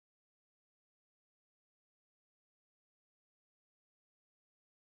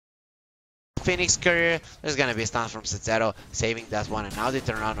Phoenix Courier, there's gonna be a stun from Zero, saving that one, and now they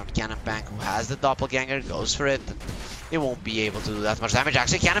turn around on Cannon Bang, who has the doppelganger, goes for it. He won't be able to do that much damage.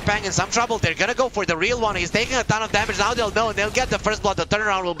 Actually, Cannon Bang in some trouble. They're gonna go for the real one. He's taking a ton of damage. Now they'll know, and they'll get the first blood. The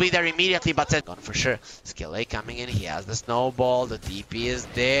turnaround will be there immediately, but gone for sure. Skill A coming in. He has the snowball. The TP is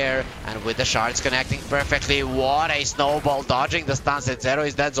there, and with the shards connecting perfectly. What a snowball, dodging the stun. Zero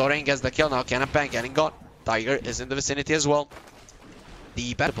is dead. Zorain gets the kill. Now Cannon Bang getting gone. Tiger is in the vicinity as well.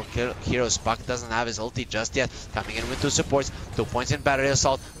 The battle hero's Puck doesn't have his ulti just yet. Coming in with 2 supports, 2 points in battery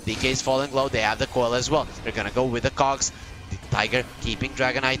assault. DK is falling low. They have the coil as well. They're gonna go with the cogs. The Tiger keeping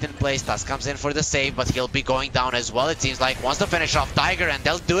Dragonite in place. Tusk comes in for the save, but he'll be going down as well. It seems like wants to finish off Tiger, and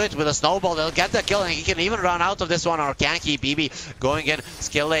they'll do it with a snowball. They'll get the kill, and he can even run out of this one. Or can he? BB going in.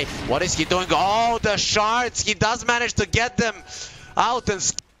 Skill A. What is he doing? Oh, the shards! He does manage to get them out,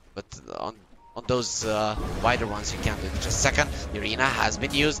 and but on those wider ones you can't do it. Just a second. The arena has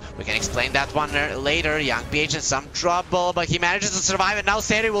been used. We can explain that one later. Young PH in some trouble, but he manages to survive, and now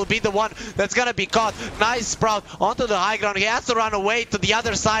Seri will be the one that's gonna be caught. Nice Sprout onto the high ground. He has to run away to the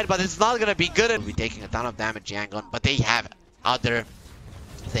other side, but it's not gonna be good. He'll be taking a ton of damage, Yangon, but they have other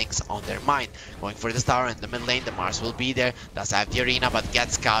things on their mind. Going for this tower in the mid lane. The Mars will be there. Does have the arena, but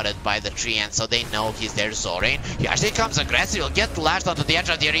gets scouted by the tree, and so they know he's there. Zorain, he actually comes aggressive. He'll get lashed onto the edge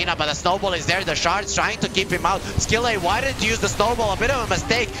of the arena, but the snowball is there. The shards trying to keep him out. Skill A, why didn't you use the snowball? A bit of a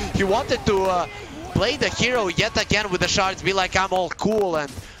mistake. He wanted to play the hero yet again with the shards, be like, I'm all cool,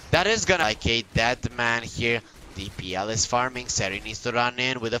 and that is gonna like a dead man here. DPL is farming. Seri needs to run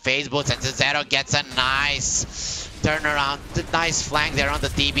in with the phase boots, and Zero gets a nice turnaround, nice flank there on the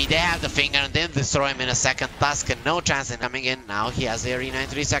TB. They have the finger, and then destroy him in a second. Tusk, no chance in coming in. Now he has the arena in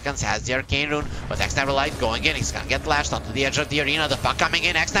 3 seconds, has the arcane rune, but X-Neverlight going in. He's gonna get lashed onto the edge of the arena. The Puck coming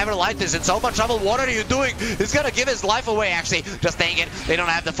in. X-Neverlight is in so much trouble. What are you doing? He's gonna give his life away, actually. Just staying in. They don't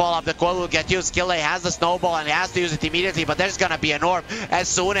have the follow-up. The coil will get used. Skill A has the snowball, and he has to use it immediately, but there's gonna be an orb as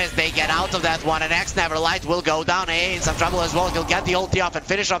soon as they get out of that one, and X-Neverlight will go down. A in some trouble as well. He'll get the ulti off and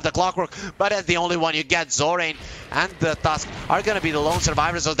finish off the clockwork, but that's the only one you get. Zorain and the Tusk are gonna be the lone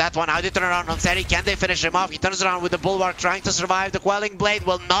survivors of that one. How they turn around on Seri? Can they finish him off? He turns around with the bulwark, trying to survive. The quelling blade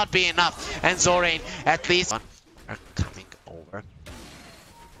will not be enough, and Zorain at least are coming over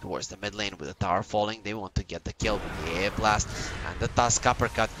towards the mid lane with the tower falling. They want to get the kill with the air blast and the Tusk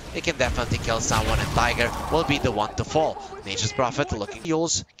uppercut. They can definitely kill someone, and Tiger will be the one to fall. Nature's Prophet looking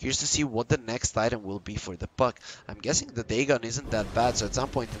Yules. Curious to see what the next item will be for the Puck. I'm guessing the Dagon isn't that bad, so at some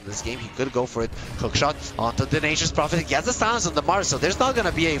point in this game he could go for it. Hookshot onto the Nature's Prophet. He gets the silence on the Mars, so there's not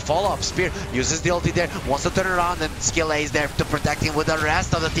gonna be a follow-up spear. Uses the ulti there, wants to turn around, and Skill A is there to protect him with the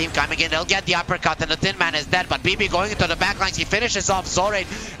rest of the team coming in. They'll get the uppercut, and the Tin Man is dead, but BB going into the backlines. He finishes off Zorain,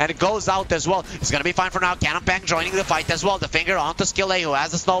 and it goes out as well. He's gonna be fine for now. Cannon Bang joining the fight as well. The finger onto Skill A, who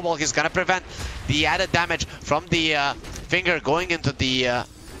has the snowball. He's gonna prevent the added damage from the finger going into the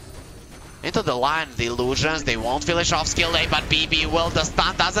line. The illusions, they won't finish off Skill A, but BB will. The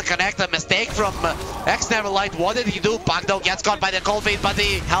stun doesn't connect. A mistake from X-Neverlight. What did he do? Puck though gets caught by the cold feet, but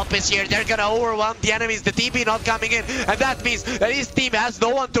the help is here. They're gonna overwhelm the enemies. The TP not coming in, and that means that his team has no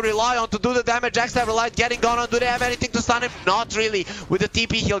one to rely on to do the damage. X-Neverlight getting gone on. Do they have anything to stun him? Not really. With the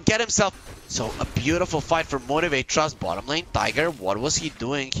TP, he'll get himself. So a beautiful fight for Motivate. Trust bottom lane. Tiger, what was he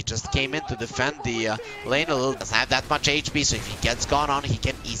doing? He just came in to defend the lane a little. Doesn't have that much HP, so if he gets gone on, he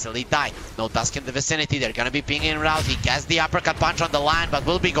can easily die. No Tusk in the vicinity. They're gonna be pinging around. He gets the uppercut punch on the line, but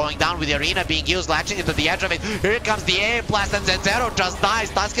will be going down with the arena being used, latching into the edge of it. Here comes the air blast, and Zero just dies.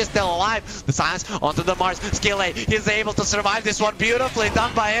 Tusk is still alive. The silence onto the Mars. Skill A, he's able to survive this one. Beautifully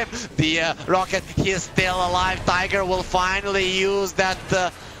done by him. The rocket, he is still alive. Tiger will finally use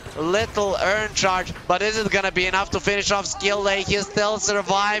that little urn charge, but is it gonna be enough to finish off Skill A? He's still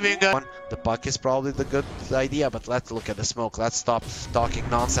surviving. The Puck is probably the good idea, but let's look at the smoke. Let's stop talking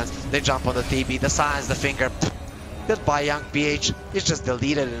nonsense. They jump on the TB, the silence, the finger. Goodbye, Young PH. He's just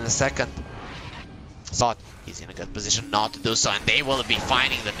deleted in a second. So he's in a good position not to do so, and they will be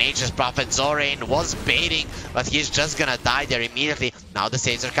finding the Nature's Prophet. Zorain was baiting, but he's just gonna die there immediately. Now the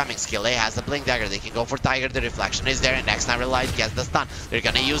saves are coming. Skill A has the Blink Dagger. They can go for Tiger. The reflection is there, and X-Neverlight gets the stun. They're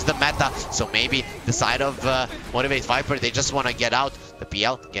gonna use the meta, so maybe the side of Motivate.Viper, they just want to get out. The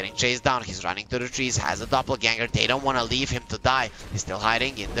PL getting chased down. He's running to the trees, has a doppelganger. They don't want to leave him to die. He's still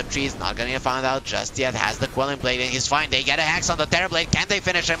hiding in the trees, not gonna get found out just yet. Has the Quelling Blade, and he's fine. They get a Hex on the Terrorblade. Can they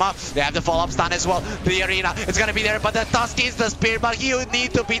finish him off? They have the follow-up stun as well. The arena, it's gonna be there, but the Tusk is the spear, but he would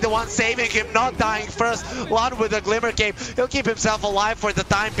need to be the one saving him, not dying first. Lun with the Glimmer Cape. He'll keep himself alive for the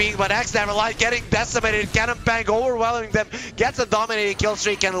time being, but X-Neverlight getting decimated. Cannon Bang overwhelming them. Gets a dominating kill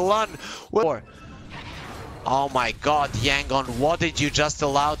streak, and Lun will... Oh my god, Yangon, what did you just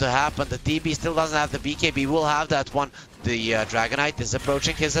allow to happen? The TB still doesn't have the BKB, will have that one. The Dragonite is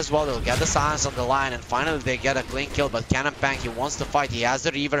approaching his as well. They'll get the silence on the line, and finally they get a clean kill. But Cannon Pang, he wants to fight. He has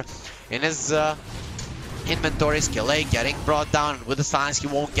the Reaver in his inventory. Skill A getting brought down, and with the silence he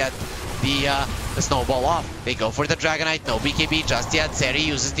won't get the snowball off. They go for the Dragonite, no BKB just yet. Seri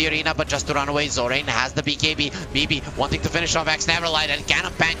uses the arena, but just to run away. Zorain has the BKB. BB wanting to finish off X Neverlight, and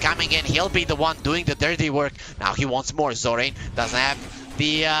Cannon Pang coming in. He'll be the one doing the dirty work. Now he wants more. Zorain doesn't have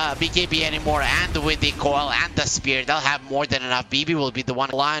the BKB anymore, and with the coil and the spear they'll have more than enough. BB will be the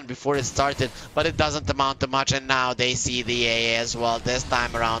one line before it started, but it doesn't amount to much, and now they see the AA as well. This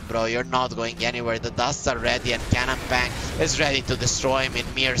time around, bro, you're not going anywhere. The dusts are ready, and Cannon Pang is ready to destroy him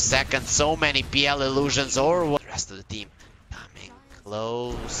in mere seconds. So many PL illusions or what. The rest of the team coming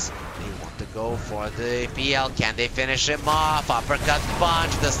close. They want to go for the PL. Can they finish him off? Uppercut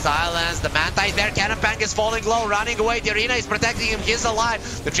punch, the silence, the Manta is there. Cannon Pang is falling low, running away. The arena is protecting him. He's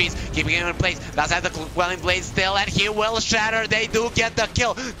alive. The trees keeping him in place. Does have the Quelling Blade still, and he will shatter. They do get the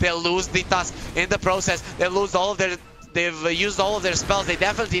kill. They'll lose the Tusk in the process. They lose all of their. They've used all of their spells. They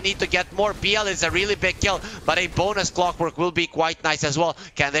definitely need to get more. PL is a really big kill, but a bonus Clockwork will be quite nice as well.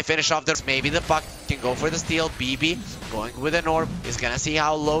 Can they finish off this? Maybe the puck can go for the steal. BB going with an orb. He's gonna see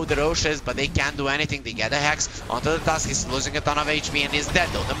how low the Roche is, but they can't do anything. They get a Hex onto the Tusk. He's losing a ton of HP and he's dead.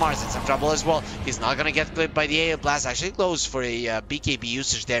 Though the Mars in some trouble as well. He's not gonna get clipped by the Aegis Blast. Actually goes for a BKB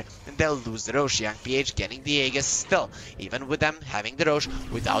usage there, and they'll lose the Roche. Young PH getting the Aegis still. Even with them having the Roche,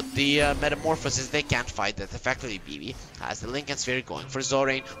 without the Metamorphosis, they can't fight that effectively. BB has the Lincoln Sphere going for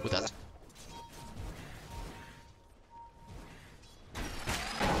Zorain, who does.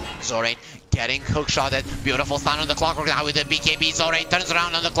 Zorain getting hookshotted. Beautiful stun on the Clockwork now with the BKB. Zorain turns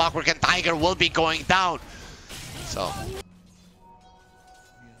around on the Clockwork, and Tiger will be going down. So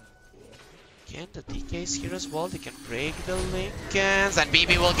again, the DKs here as well. They can break the Lincolns, and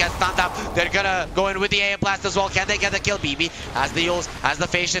BB will get stunned up. They're gonna go in with the AA Blast as well. Can they get the kill? BB has the Yules, has the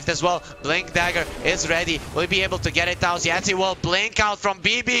Phase Shift as well. Blink Dagger is ready. Will he be able to get it out? Yes, he will. Blink out from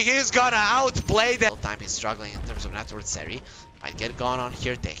BB. He's gonna outplay them. Time he's struggling in terms of network. Seri might get gone on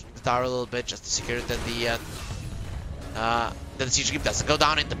here, taking the tower a little bit just to secure that the siege keep doesn't go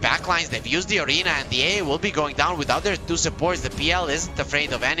down in the backlines. They've used the arena, and the AA will be going down without their two supports. The PL isn't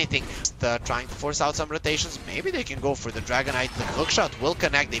afraid of anything. Just, trying to force out some rotations. Maybe they can go for the Dragonite. The hookshot will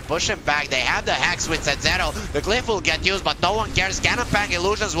connect. They push him back. They have the Hex with Set0. The Glyph will get used, but no one cares. Cannon Pang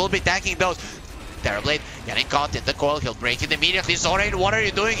illusions will be taking those. Terrorblade getting caught in the coil. He'll break it immediately. Zorain, what are you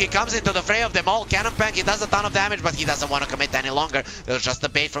doing? He comes into the fray of them all. Cannon Pang, he does a ton of damage, but he doesn't want to commit any longer. There's just a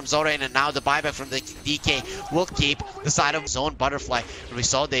bait from Zorain, and now the buyback from the DK will keep the side of Zone Butterfly. We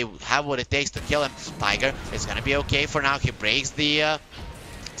saw they have what it takes to kill him. Tiger is going to be okay for now. He breaks the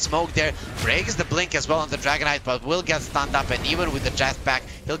smoke there, breaks the blink as well on the Dragonite, but will get stunned up, and even with the jetpack,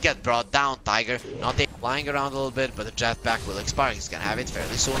 he'll get brought down. Tiger not flying around a little bit, but the jetpack will expire. He's gonna have it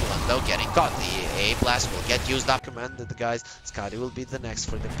fairly soon. Lundo getting caught. The A Blast will get used up. Commanded the guys. Scotty will be the next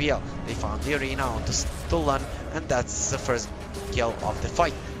for the PL. They found the arena onto Stulan, and that's the first kill of the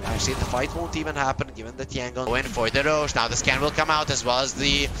fight. Actually, the fight won't even happen given that Yangon go in for the Roche. Now the scan will come out as well as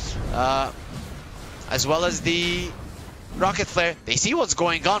the Rocket Flare. They see what's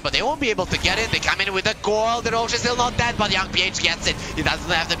going on, but they won't be able to get in. They come in with a coil. The Roche is still not dead, but Young PH gets it. He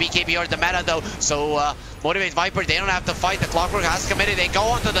doesn't have the BKB or the meta though, so Motivate.Viper, they don't have to fight. The Clockwork has committed. They go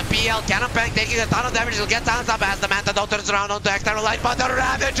onto the PL. Cannon Pang taking a ton of damage. He'll get silenced up as the Manta though turns around onto external light, but the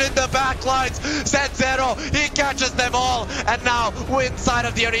Ravage in the backlines. Set0, he catches them all, and now inside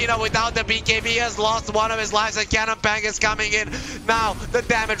of the arena without the BKB, he has lost one of his lives, and Cannon Pang is coming in. Now the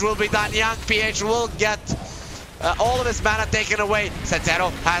damage will be done. Young PH will get all of his mana taken away. Set0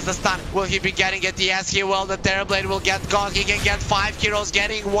 has the stun. Will he be getting it? Yes, he will. The Terrorblade will get caught. He can get 5 heroes.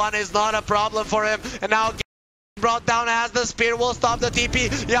 Getting one is not a problem for him. And now brought down as the spear will stop the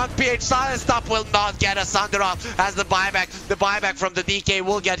TP. Young PH silence stop will not get a Sunder off as the buyback from the DK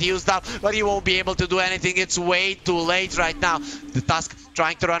will get used up, but he won't be able to do anything. It's way too late right now. The Tusk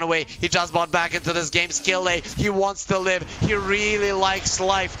trying to run away. He just bought back into this game. Skill A. He wants to live. He really likes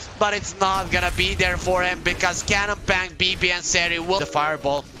life, but it's not gonna be there for him because Cannon Pang, BB, and Seri will. The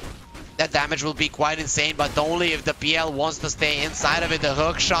fireball. That damage will be quite insane, but only if the PL wants to stay inside of it. The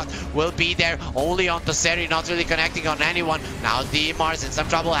hook shot will be there only onto Seri, not really connecting on anyone. Now the Mars in some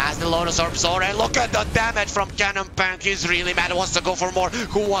trouble, has the Lotus Orb. Zorain, look at the damage from Cannon Pang. He's really mad, wants to go for more.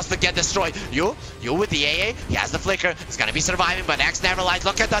 Who wants to get destroyed? You with the AA. He has the flicker. He's gonna be surviving, but X Neverlight,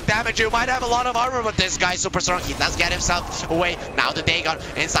 look at the damage. You might have a lot of armor, but this guy's super strong. He does get himself away. Now the Dagon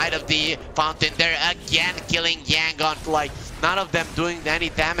inside of the fountain. They're again killing Yangon. Like, None of them doing any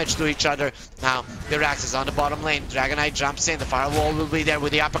damage to each other. Now, the Rax is on the bottom lane. Dragonite jumps in. The firewall will be there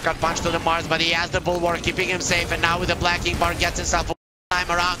with the uppercut punch to the Mars, but he has the bulwark keeping him safe. And now with the Black King Bar gets himself a time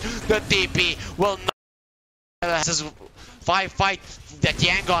around. The TP will not. This is fight that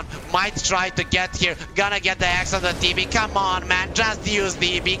Yangon might try to get here. Gonna get the X on the TP. Come on, man. Just use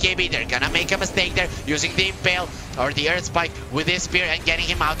the BKB. They're gonna make a mistake there using the Impale or the Earth Spike with his spear and getting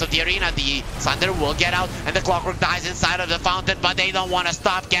him out of the arena. The Thunder will get out and the Clockwork dies inside of the fountain, but they don't want to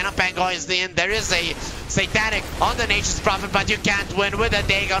stop. Ganonpango is in. There is a Satanic on the Nature's Prophet, but you can't win with a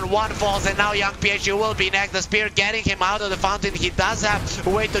Dagon. One falls and now Young PHU will be next. The spear getting him out of the fountain. He does have a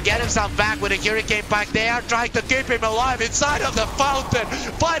way to get himself back with a Hurricane Pack. They are trying to keep him alive inside of the fountain,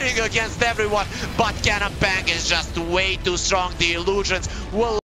 fighting against everyone, but Ganonpango is just way too strong. The illusions will